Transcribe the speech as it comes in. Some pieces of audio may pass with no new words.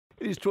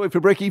It's Troy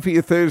Fabrecki for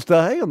your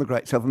Thursday on the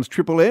Great Southern's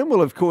Triple M.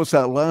 Well, of course,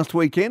 last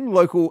weekend,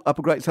 local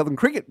Upper Great Southern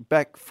cricket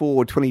back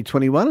for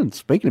 2021. And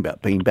speaking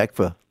about being back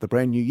for the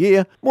brand new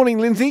year. Morning,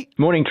 Lindsay.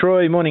 Morning,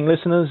 Troy. Morning,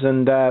 listeners.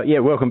 And,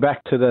 welcome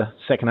back to the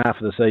second half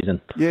of the season.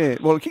 Yeah,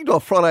 well, it kicked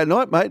off Friday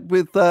night, mate,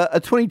 with a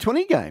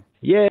 2020 game.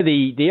 Yeah,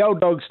 the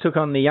old dogs took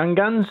on the young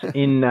guns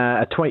in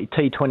a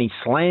T20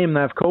 slam,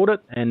 they've called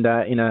it, and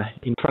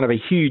in front of a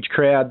huge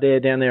crowd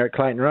down there at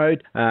Clayton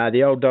Road.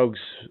 The old dogs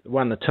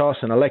won the toss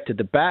and elected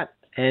to bat.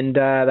 And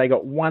they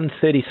got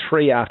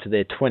 133 after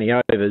their 20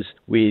 overs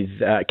with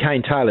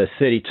Kane Taylor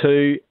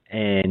 32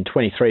 and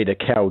 23 to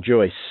Cal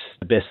Joyce.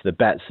 The best of the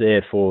bats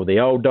there for the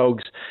old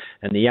dogs.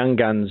 And the young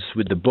guns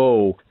with the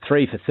ball,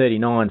 3 for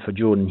 39 for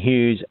Jordan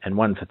Hughes and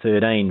 1 for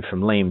 13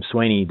 from Liam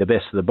Sweeney. The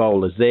best of the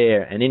bowlers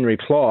there. And in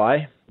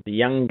reply, the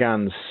young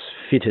guns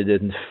fitted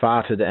and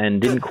farted and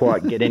didn't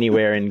quite get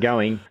anywhere in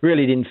going.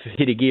 Really didn't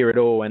hit a gear at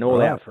all and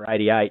all out for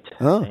 88.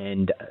 Oh.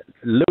 And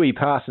Louis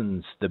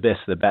Parsons, the best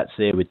of the bats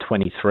there with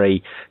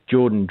 23.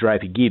 Jordan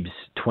Draper-Gibbs,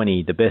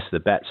 20, the best of the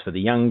bats for the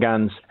young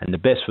guns. And the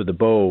best with the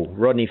ball,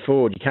 Rodney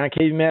Ford, you can't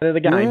keep him out of the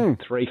game.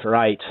 3 for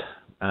 8.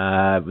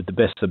 With the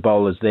best of the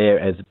bowlers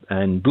there,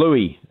 and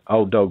Bluey,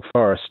 Old Dog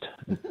Forrest,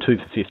 2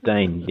 for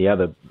 15, the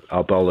other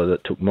bowler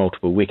that took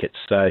multiple wickets.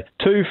 So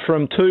 2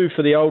 from 2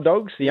 for the old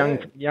dogs. The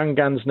young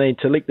guns need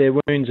to lick their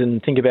wounds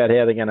and think about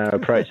how they're going to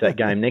approach that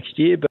game next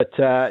year. But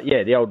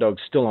the old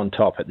dogs still on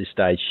top at this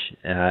stage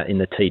in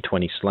the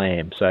T20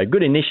 Slam. So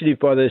good initiative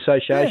by the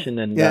association,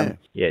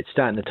 it's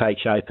starting to take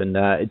shape, and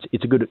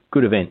it's a good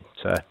event.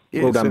 So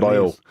well done by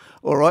all.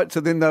 All right,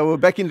 so then they were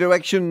back into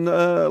action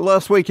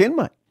last weekend,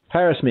 mate.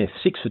 Harrismith,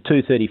 6 for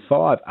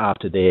 235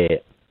 after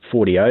their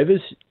 40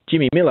 overs.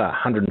 Jimmy Miller,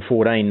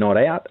 114 not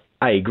out.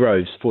 A.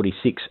 Groves,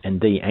 46,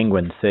 and D.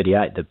 Angwin,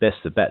 38. The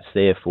best of bats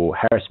there for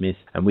Harrismith.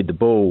 And with the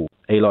ball,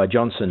 Eli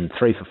Johnson,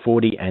 3 for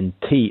 40, and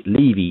T.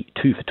 Levy,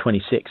 2 for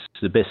 26.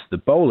 The best of the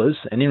bowlers.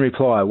 And in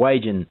reply,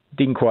 Wagen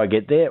didn't quite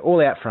get there.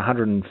 All out for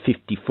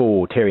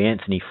 154. Terry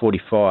Anthony,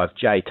 45.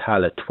 J.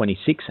 Taylor,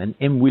 26. And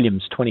M.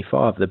 Williams,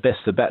 25. The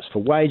best of bats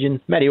for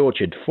Wagen. Matty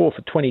Orchard, 4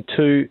 for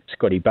 22.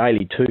 Scotty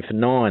Bailey, 2 for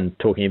 9.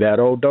 Talking about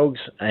old dogs.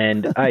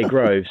 And A.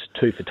 Groves,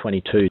 2 for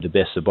 22. The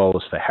best of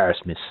bowlers for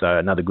Harrismith. So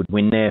another good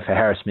win there for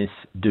Harrismith.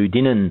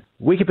 Dudinnon.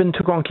 Wickerpen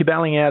took on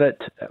Kiballing out at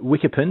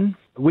Wickerpen.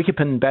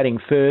 Wickerpen batting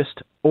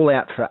first, all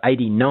out for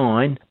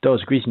 89.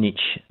 Dos Grisnich,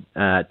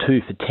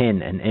 2 for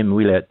 10, and M.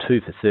 Wheeler, 2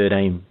 for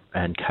 13.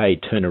 And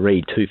Cade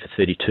Turner-Reid, 2 for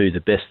 32.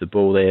 The best of the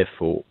ball there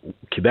for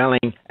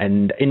Kiballing.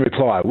 And in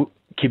reply,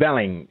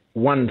 Kiballing,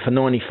 1 for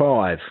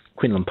 95.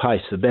 Quinlan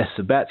Pace, the best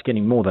of bats,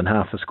 getting more than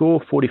half the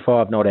score,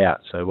 45 not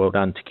out. So well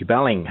done to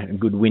Kiballing. A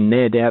good win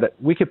there down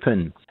at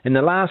Wickerpen. In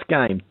the last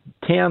game,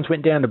 Towns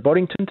went down to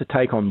Boddington to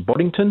take on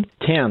Boddington.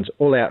 Towns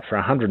all out for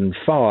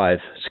 105.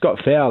 Scott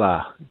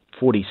Fowler,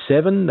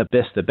 47. The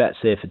best of bats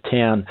there for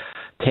Towns.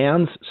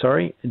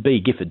 B.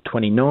 Gifford,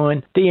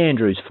 29. D.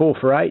 Andrews, 4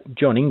 for 8.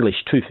 John English,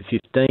 2 for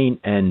 15.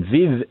 And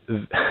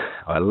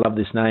I love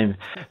this name,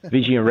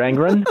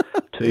 Vijayarangan,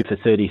 2 for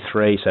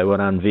 33. So well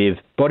done, Viv.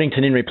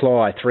 Boddington in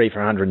reply, 3 for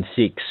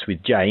 106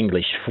 with J.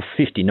 English,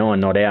 59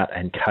 not out.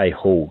 And K.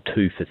 Hall,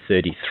 2 for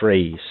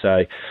 33.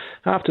 So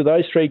after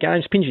those 3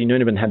 games, Pingelly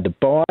Noonaban had to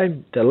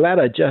bye. The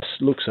ladder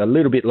just looks a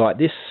little bit like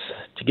this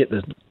to get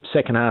the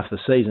second half of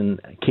the season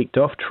kicked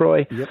off,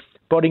 Troy. Yep.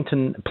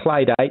 Boddington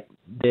played 8.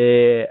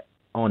 They're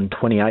on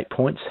 28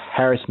 points.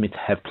 Harrismith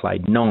have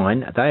played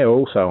 9. They are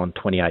also on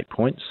 28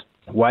 points.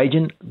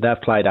 Wagen,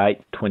 they've played 8,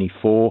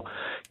 24.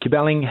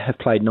 Kiballing have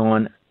played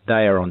 9.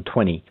 They are on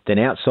 20. Then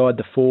outside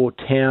the 4,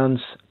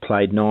 Towns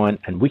played 9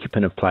 and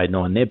Wickerpen have played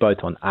 9. They're both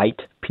on 8.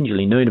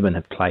 Pingelly Noonaban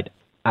have played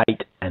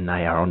 8 and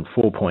they are on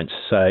 4 points.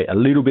 So a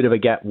little bit of a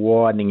gap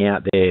widening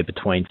out there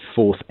between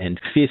 4th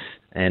and 5th.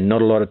 And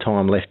not a lot of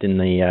time left in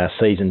the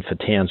season for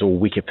Towns or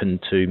Wickerpen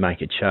to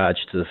make a charge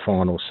to the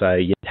final. So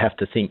you'd have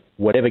to think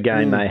whatever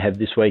game they have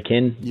this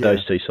weekend,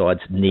 those 2 sides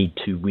need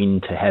to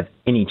win to have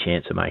any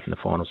chance of making the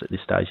finals at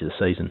this stage of the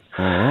season.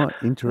 All right,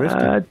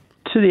 interesting.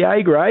 To the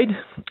A grade,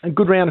 a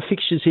good round of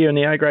fixtures here in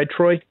the A grade,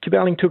 Troy.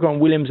 Kiballing took on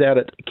Williams out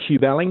at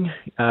Kiballing.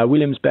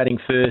 Williams batting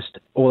first,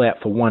 all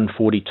out for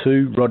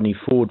 142. Rodney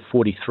Ford,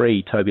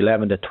 43. Toby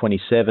Lavender,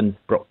 27.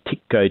 Brock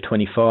Titko,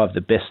 25. The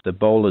best of the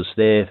bowlers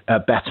there.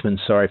 Batsmen,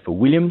 for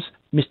Williams.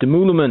 Mr.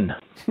 Moolaman,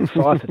 5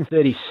 for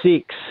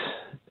 36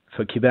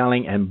 for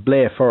Kiballing. And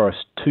Blair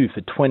Forrest, 2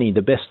 for 20.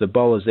 The best of the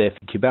bowlers there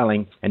for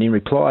Kiballing. And in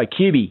reply,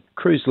 QB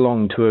cruised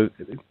along to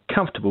a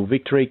comfortable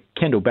victory.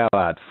 Kendall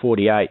Ballard,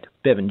 48.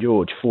 Bevan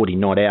George, 40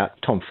 not out.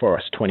 Tom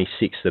Forrest,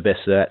 26. The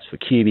best of that's for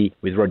QB,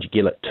 with Roger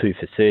Gillett, 2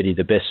 for 30.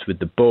 The best with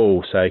the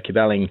ball. So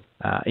Kiballing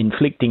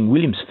inflicting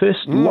Williams'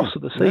 first loss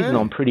of the season,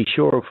 I'm pretty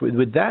sure,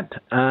 with that.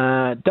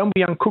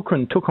 Dumbleyung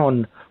Cookham took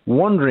on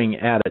Wandering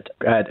out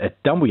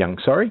at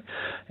Dumbleyung,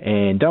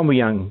 and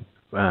Dumbleyung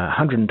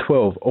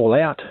 112 all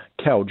out.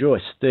 Cal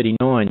Joyce,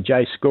 39.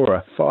 Jay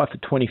Scorer, 5 for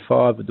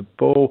 25 with the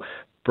ball.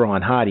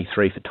 Brian Hardy,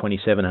 3 for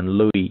 27. And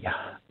Louis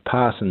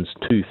Parsons,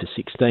 2 for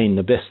 16.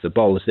 The best of the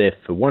bowlers there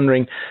for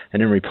Wandering.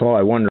 And in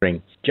reply,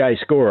 Wandering, Jay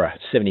Scorer,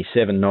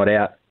 77 not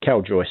out.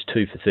 Cal Joyce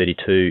 2 for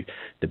 32,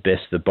 the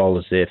best of the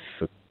bowlers there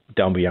for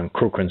Young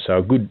Crookhorn. So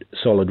a good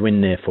solid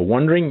win there for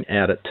Wandering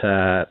out at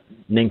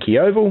Nenki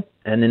Oval.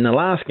 And in the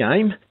last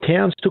game,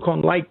 Towns took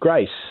on Lake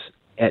Grace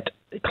at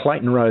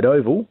Clayton Road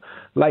Oval.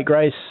 Lake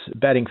Grace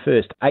batting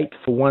first, 8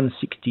 for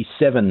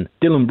 167.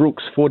 Dylan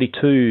Brooks,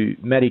 42.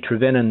 Matty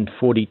Trevennan,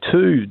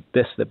 42.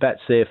 Best of the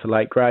bats there for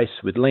Lake Grace,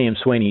 with Liam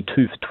Sweeney,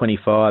 2 for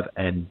 25,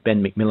 and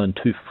Ben McMillan,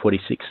 2 for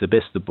 46. The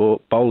best of the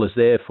bowlers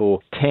there for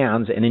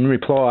Towns. And in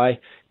reply,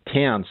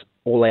 Towns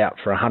all out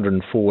for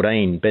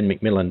 114. Ben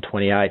McMillan,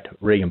 28.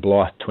 Regan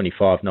Blythe,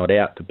 25, not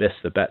out. The best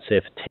of the bats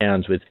there for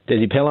Towns, with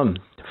Desi Pelham,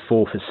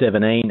 4 for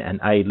 17, and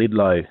A.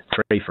 Lidlow,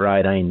 3 for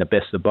 18, the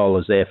best of the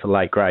bowlers there for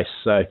Lake Grace.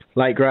 So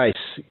Lake Grace,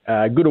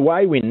 good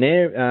away win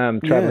there,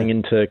 travelling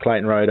into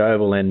Clayton Road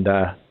Oval and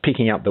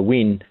picking up the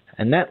win.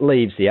 And that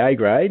leaves the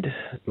A-grade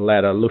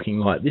ladder looking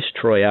like this,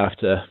 Troy,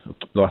 after,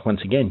 like once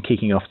again,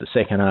 kicking off the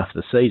second half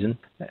of the season.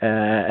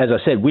 As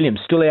I said, Williams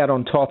still out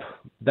on top.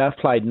 They've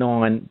played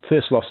 9.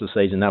 First loss of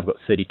the season, they've got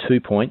 32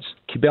 points.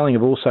 Cubelling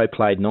have also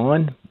played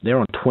 9. They're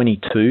on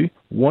 22.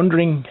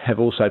 Wandering have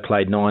also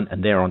played 9,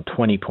 and they're on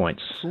 20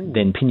 points. Ooh.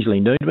 Then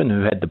Pingelly Noodman,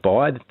 who had the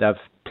bye, they've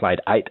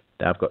played 8.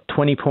 They've got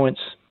 20 points.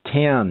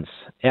 Towns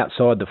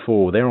outside the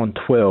 4, they're on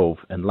 12,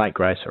 and Lake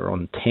Grace are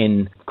on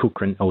 10.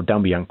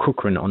 Young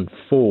Crookhorn on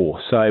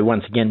 4. So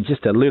once again,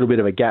 just a little bit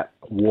of a gap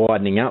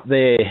widening up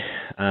there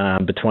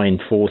between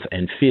 4th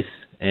and 5th.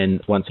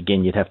 And once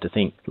again, you'd have to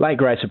think Lake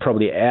Grace are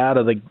probably out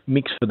of the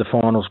mix for the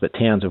finals, but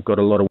Towns have got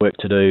a lot of work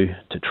to do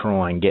to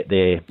try and get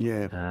there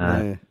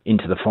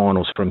into the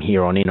finals from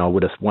here on in.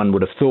 One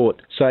would have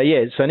thought. So yeah,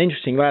 it's an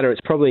interesting ladder.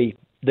 It's probably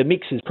the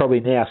mix is probably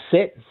now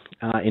set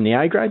in the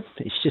A grade.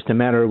 It's just a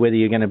matter of whether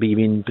you're going to be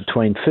in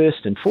between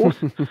 1st and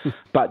 4th.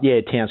 But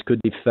yeah, Towns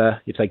could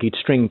if they could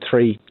string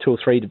 2 or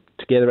 3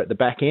 together at the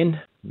back end.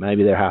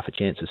 Maybe they're half a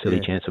silly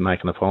chance of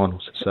making the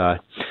finals. So,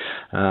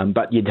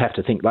 but you'd have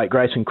to think Lake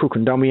Grace and Cook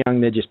and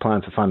Young, they're just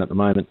playing for fun at the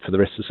moment for the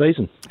rest of the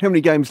season. How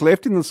many games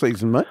left in the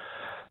season, mate?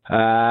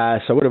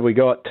 So what have we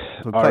got?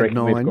 I reckon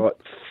 9. We've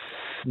got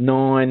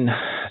 9.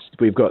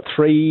 We've got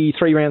three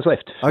rounds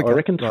left. Okay, I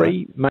reckon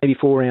 3, maybe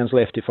 4 rounds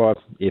left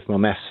if my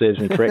maths serves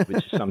me correct,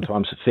 which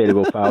sometimes fairly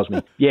well fails me.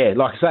 Yeah,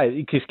 like I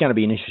say, it's going to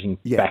be an interesting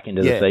back end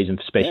of the season,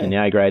 especially in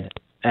the A grade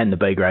and the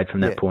B grade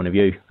from that point of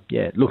view.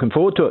 Yeah, looking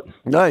forward to it.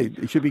 No,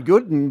 it should be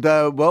good. And,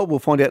 we'll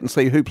find out and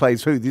see who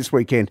plays who this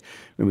weekend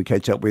when we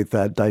catch up with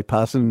Dave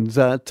Parsons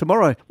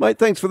tomorrow. Mate,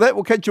 thanks for that.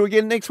 We'll catch you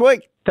again next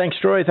week. Thanks,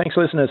 Troy. Thanks,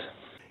 listeners.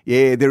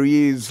 Yeah, there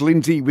he is,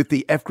 Lindsay with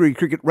the AFGRI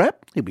Cricket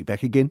Wrap. He'll be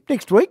back again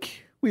next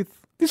week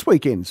with this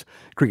weekend's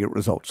cricket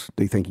results.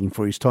 Do thanking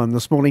for his time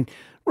this morning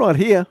right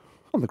here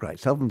on the Great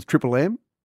Southern's Triple M.